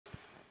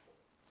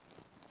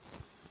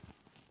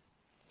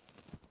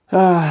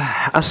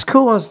As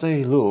cool as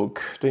they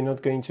look, they're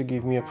not going to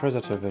give me a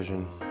predator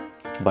vision.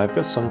 But I've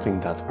got something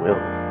that will.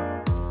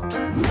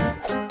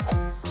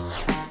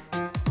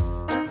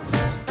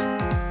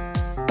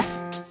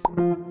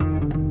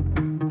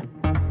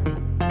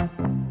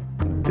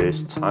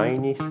 This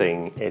tiny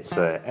thing, it's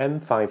a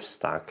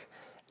M5Stick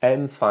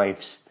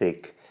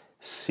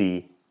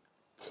C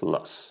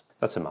Plus.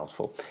 That's a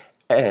mouthful.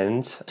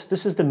 And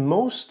this is the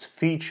most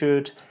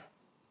featured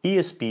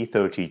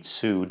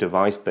ESP32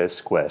 device per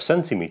square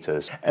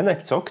centimeters, and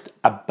I've talked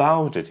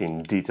about it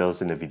in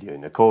details in the video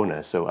in the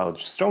corner, so I would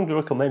strongly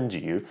recommend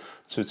you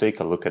to take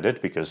a look at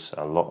it, because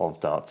a lot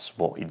of that's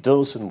what it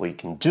does and what you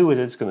can do with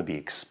it is going to be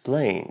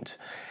explained.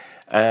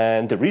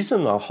 And the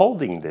reason I'm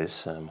holding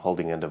this,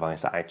 holding a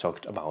device that I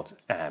talked about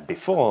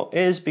before,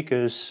 is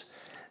because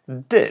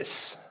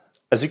this,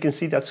 as you can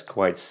see, that's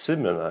quite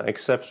similar,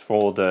 except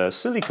for the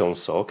silicone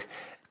sock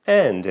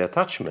and the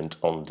attachment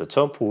on the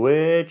top,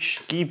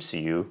 which gives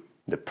you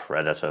the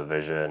predator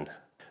vision.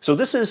 So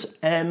this is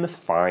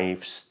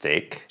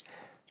M5Stick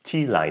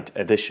T-lite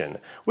edition,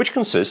 which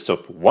consists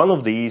of one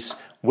of these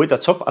with a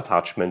top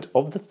attachment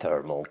of the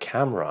thermal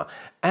camera,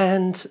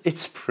 and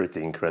it's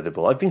pretty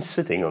incredible. I've been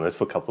sitting on it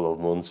for a couple of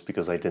months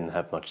because I didn't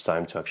have much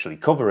time to actually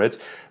cover it,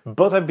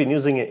 but I've been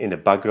using it in the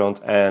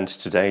background, and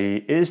today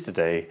is the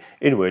day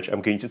in which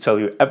I'm going to tell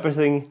you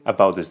everything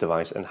about this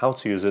device and how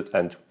to use it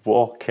and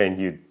what can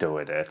you do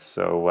with it.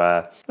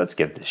 So let's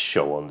get this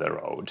show on the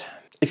road.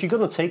 If you're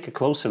going to take a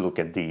closer look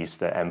at these,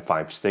 the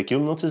M5Stick, you'll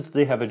notice that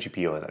they have a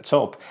GPIO at the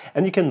top,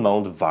 and you can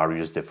mount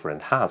various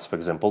different hats. For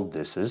example,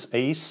 this is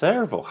a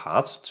servo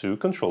hat to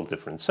control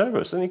different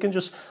servos, and you can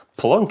just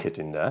plunk it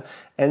in there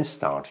and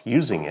start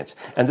using it.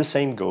 And the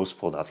same goes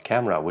for that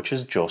camera, which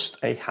is just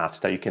a hat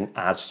that you can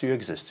add to your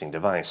existing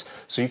device.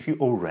 So if you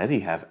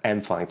already have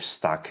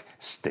M5Stack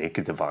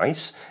Stick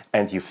device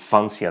and you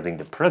fancy adding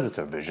the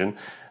Predator vision,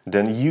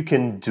 then you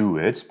can do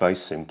it by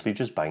simply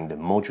just buying the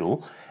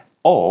module.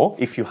 Or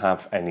if you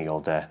have any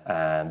other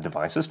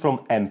devices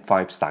from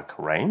M5Stack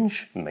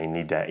range,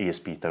 mainly the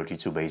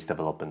ESP32 based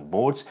development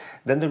boards,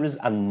 then there is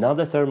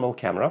another thermal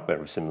camera,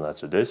 very similar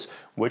to this,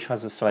 which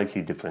has a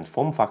slightly different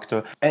form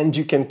factor, and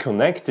you can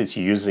connect it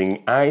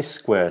using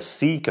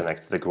I2C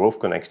connector, the growth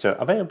connector,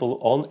 available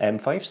on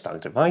M5Stack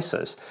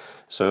devices.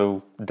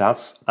 So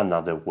that's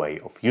another way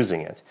of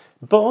using it.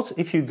 But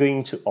if you're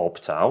going to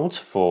opt out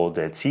for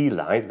the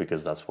T-lite,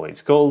 because that's what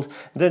it's called,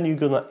 then you're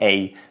gonna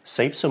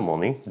save some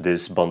money.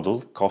 This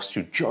bundle costs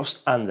you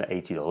just under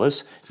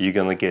 $80. You're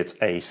gonna get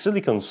a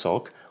silicone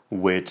sock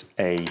with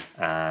a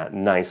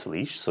nice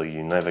leash, so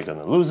you're never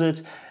gonna lose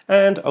it.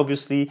 And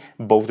obviously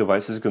both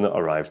devices are gonna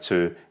arrive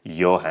to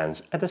your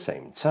hands at the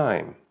same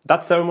time.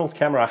 That thermal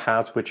camera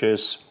hat, which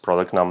is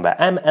product number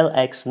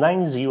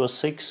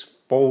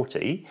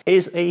MLX90640,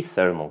 is a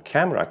thermal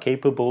camera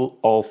capable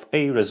of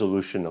a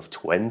resolution of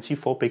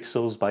 24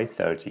 pixels by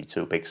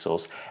 32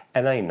 pixels.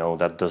 And I know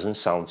that doesn't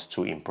sound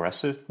too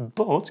impressive,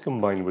 but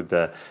combined with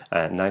the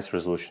nice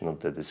resolution of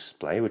the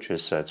display, which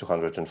is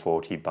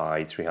 240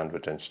 by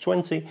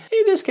 320,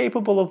 it is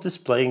capable of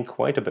displaying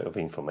quite a bit of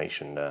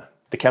information there.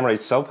 The camera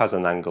itself has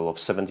an angle of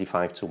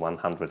 75 to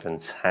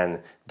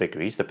 110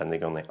 degrees,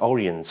 depending on the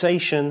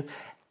orientation,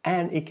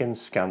 and it can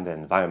scan the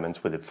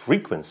environment with a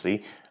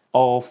frequency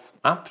of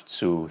up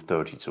to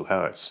 32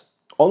 Hz.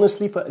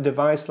 Honestly, for a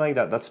device like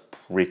that, that's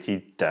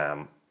pretty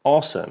damn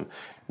awesome.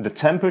 The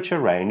temperature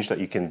range that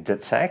you can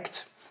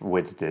detect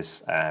with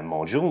this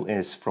module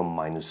is from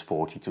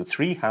 -40 to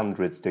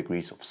 300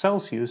 degrees of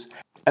Celsius,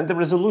 and the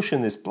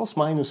resolution is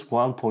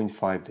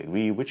 ±1.5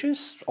 degrees, which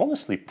is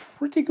honestly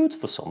pretty good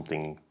for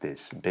something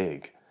this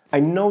big. I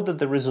know that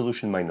the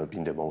resolution might not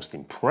be the most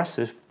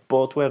impressive,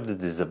 but where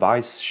this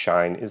device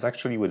shine is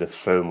actually with the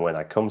firmware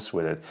that comes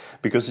with it,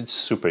 because it's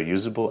super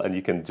usable and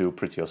you can do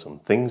pretty awesome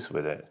things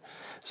with it.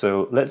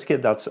 So let's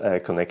get that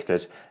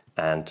connected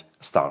and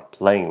start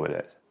playing with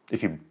it.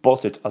 If you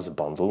bought it as a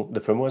bundle, the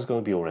firmware is going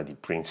to be already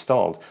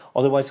pre-installed.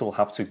 Otherwise, you'll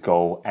have to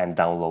go and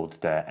download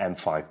the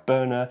M5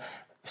 burner,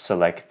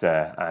 select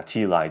the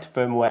T-lite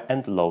firmware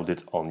and load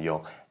it on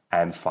your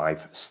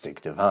M5Stick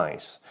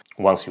device.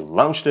 Once you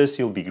launch this,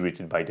 you'll be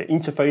greeted by the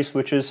interface,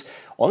 which is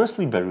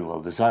honestly very well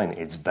designed.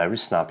 It's very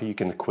snappy. You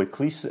can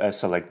quickly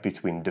select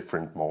between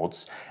different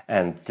modes,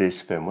 and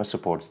this firmware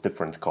supports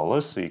different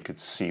colors, so you could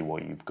see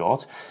what you've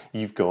got.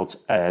 You've got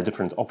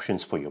different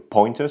options for your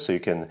pointer, so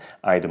you can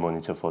either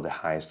monitor for the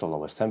highest or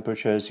lowest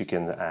temperatures. You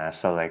can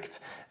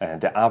select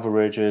the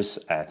averages,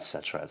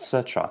 etc.,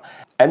 etc.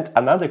 And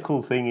another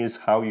cool thing is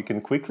how you can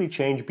quickly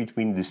change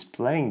between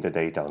displaying the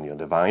data on your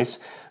device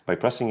by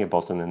pressing a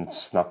button and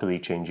snappily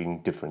changing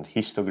different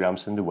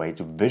histograms and the way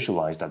to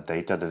visualize that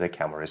data that the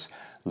camera is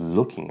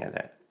looking at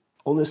it.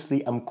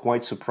 Honestly, I'm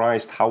quite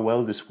surprised how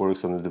well this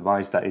works on a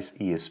device that is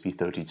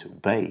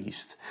ESP32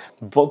 based.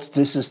 But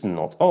this is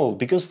not all,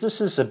 because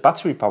this is a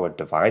battery-powered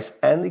device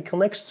and it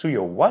connects to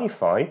your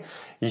Wi-Fi.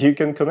 You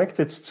can connect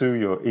it to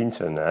your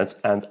internet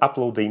and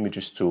upload the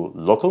images to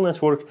local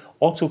network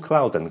or to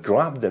cloud and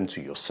grab them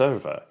to your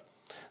server.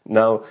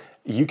 Now,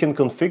 You can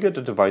configure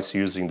the device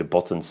using the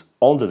buttons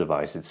on the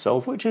device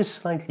itself, which is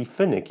slightly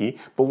finicky,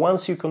 but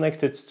once you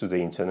connect it to the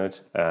internet,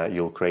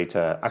 you'll create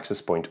an access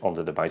point on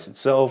the device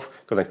itself,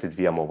 connect it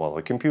via mobile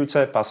or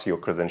computer, pass your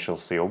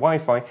credentials to your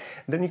Wi-Fi,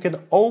 then you can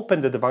open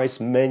the device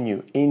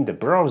menu in the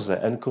browser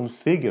and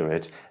configure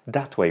it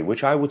that way,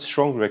 which I would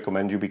strongly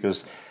recommend you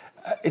because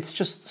it's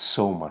just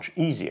so much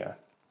easier.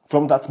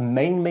 From that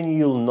main menu,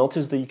 you'll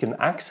notice that you can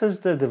access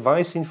the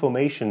device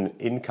information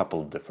in a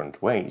couple of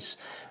different ways.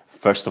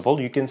 First of all,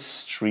 you can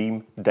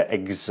stream the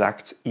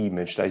exact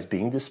image that is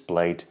being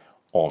displayed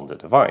on the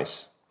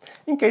device.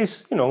 In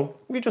case, you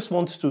just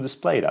want to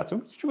display that,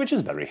 which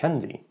is very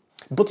handy.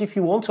 But if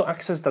you want to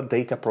access that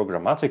data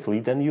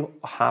programmatically, then you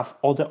have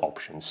other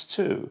options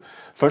too.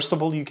 First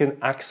of all, you can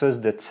access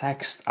the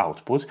text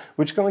output,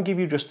 which is going to give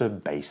you just a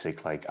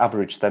basic, like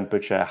average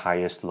temperature,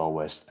 highest,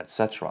 lowest,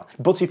 etc.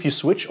 But if you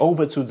switch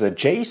over to the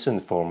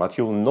JSON format,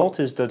 you'll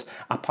notice that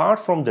apart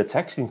from the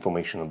text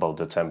information about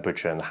the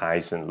temperature and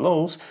highs and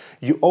lows,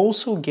 you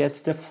also get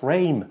the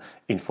frame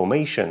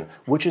information,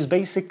 which is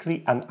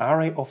basically an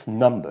array of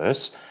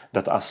numbers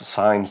that are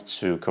assigned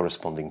to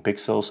corresponding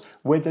pixels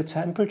with the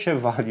temperature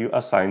value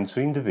assigned to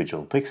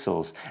individual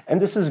pixels. And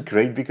this is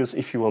great because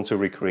if you want to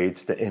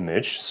recreate the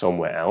image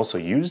somewhere else or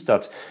use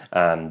that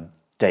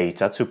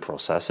data to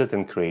process it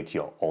and create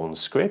your own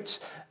scripts,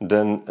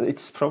 then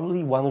it's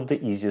probably one of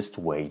the easiest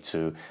way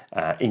to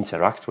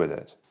interact with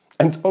it.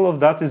 And all of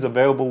that is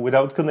available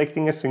without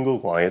connecting a single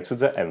wire to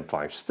the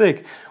M5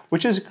 stick,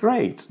 which is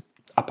great.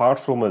 Apart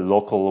from a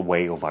local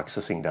way of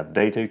accessing that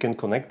data, you can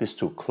connect this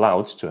to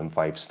cloud, to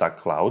M5Stack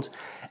Cloud,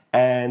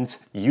 and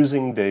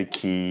using the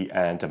key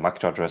and the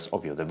MAC address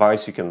of your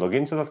device, you can log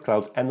into that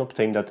cloud and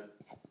obtain that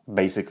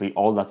basically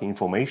all that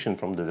information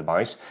from the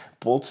device,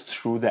 but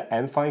through the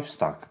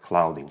M5Stack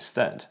Cloud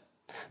instead.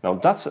 Now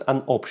that's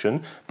an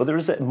option, but there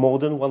is more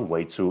than one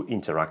way to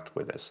interact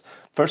with this.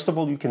 First of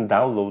all, you can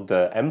download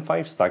the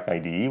M5Stack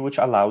IDE, which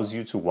allows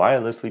you to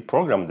wirelessly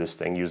program this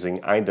thing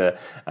using either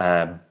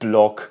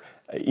block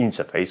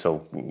interface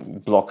or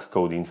block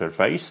code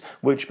interface,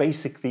 which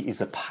basically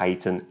is a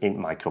Python in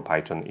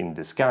MicroPython in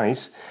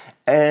disguise,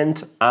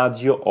 and add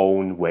your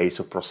own ways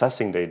of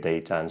processing the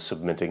data and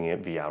submitting it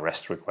via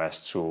REST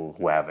requests to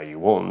wherever you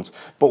want.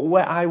 But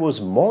where I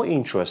was more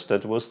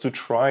interested was to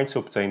try to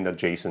obtain that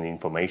JSON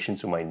information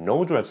to my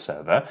NodeRED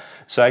server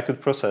so I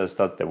could process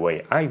that the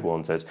way I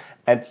wanted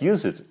and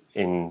use it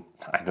in,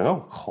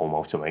 home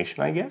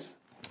automation, I guess.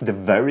 The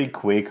very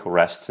quick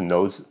REST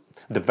nodes,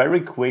 the very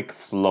quick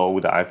flow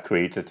that I've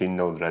created in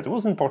NodeRED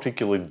wasn't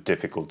particularly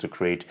difficult to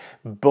create,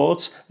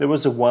 but there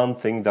was one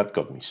thing that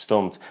got me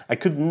stumped. I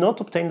could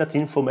not obtain that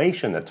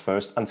information at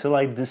first until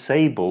I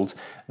disabled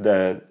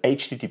the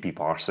HTTP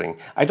parsing.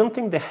 I don't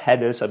think the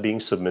headers are being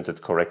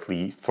submitted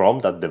correctly from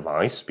that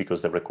device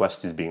because the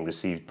request is being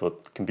received,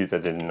 but the computer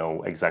didn't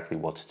know exactly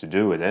what to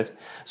do with it.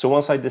 So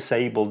once I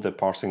disabled the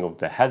parsing of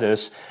the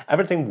headers,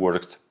 everything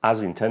worked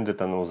as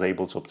intended and I was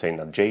able to obtain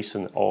that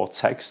JSON or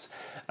text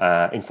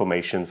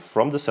information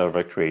from the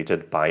server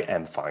created by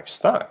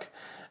M5Stack.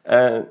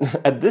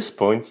 At this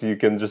point, you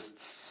can just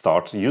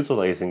start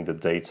utilizing the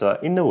data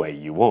in the way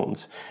you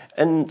want.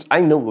 And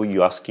I know what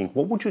you're asking,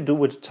 what would you do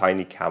with a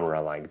tiny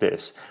camera like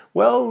this?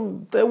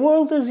 Well, the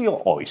world is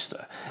your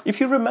oyster. If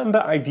you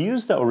remember, I'd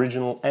used the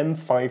original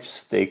M5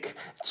 stick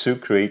to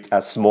create a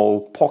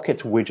small pocket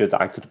widget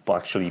I could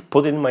actually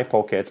put in my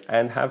pocket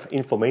and have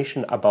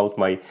information about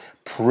my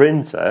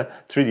printer,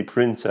 3D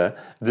printer,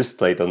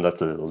 displayed on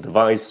that little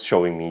device,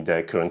 showing me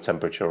the current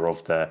temperature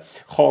of the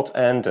hot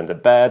end and the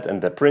bed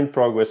and the print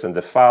progress and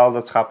the file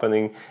that's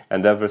happening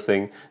and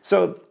everything.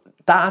 So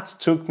that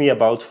took me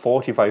about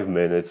 45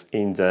 minutes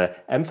in the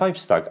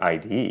M5Stack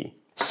IDE.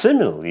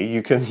 Similarly,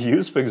 you can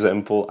use, for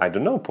example,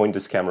 point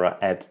this camera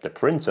at the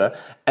printer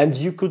and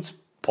you could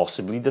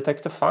possibly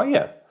detect a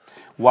fire.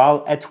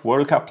 While at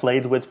work I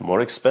played with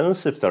more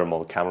expensive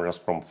thermal cameras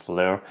from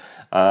Flare,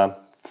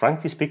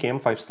 frankly speaking,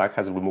 M5Stack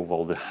has removed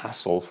all the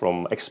hassle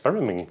from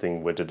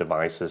experimenting with the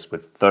devices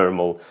with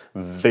thermal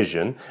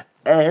vision.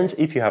 And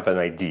if you have an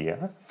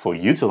idea for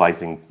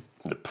utilizing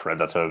the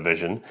Predator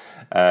vision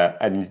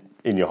and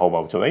in your home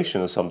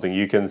automation or something,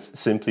 you can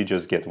simply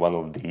just get one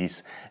of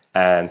these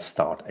and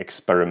start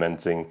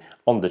experimenting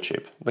on the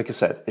chip. Like I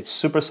said, it's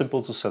super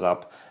simple to set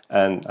up,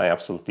 and I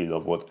absolutely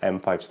love what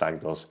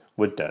M5Stack does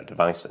with their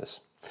devices.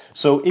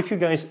 So if you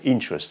guys are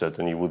interested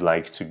and you would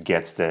like to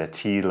get the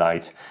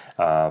T-lite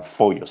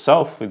for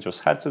yourself,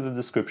 just head to the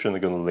description.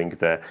 I'm going to link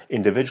the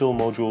individual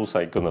modules.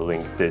 I'm going to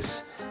link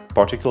this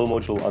particular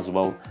module as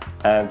well,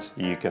 and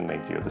you can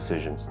make your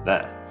decisions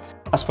there.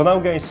 As for now,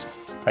 guys,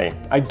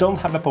 I don't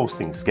have a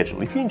posting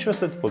schedule. If you're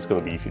interested, what's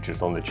going to be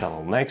featured on the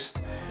channel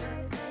next,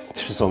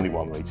 there's only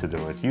one way to do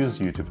it. Use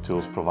YouTube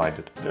tools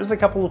provided. There's a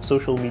couple of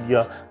social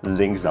media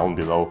links down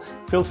below.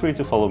 Feel free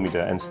to follow me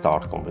there and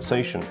start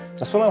conversation.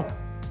 As for now,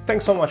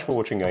 thanks so much for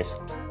watching, guys.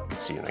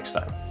 See you next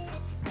time.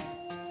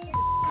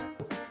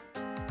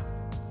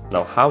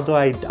 Now, how do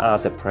I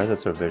add the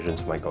Predator vision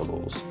to my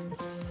goggles?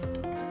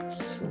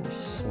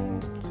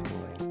 Something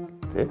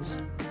like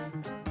this.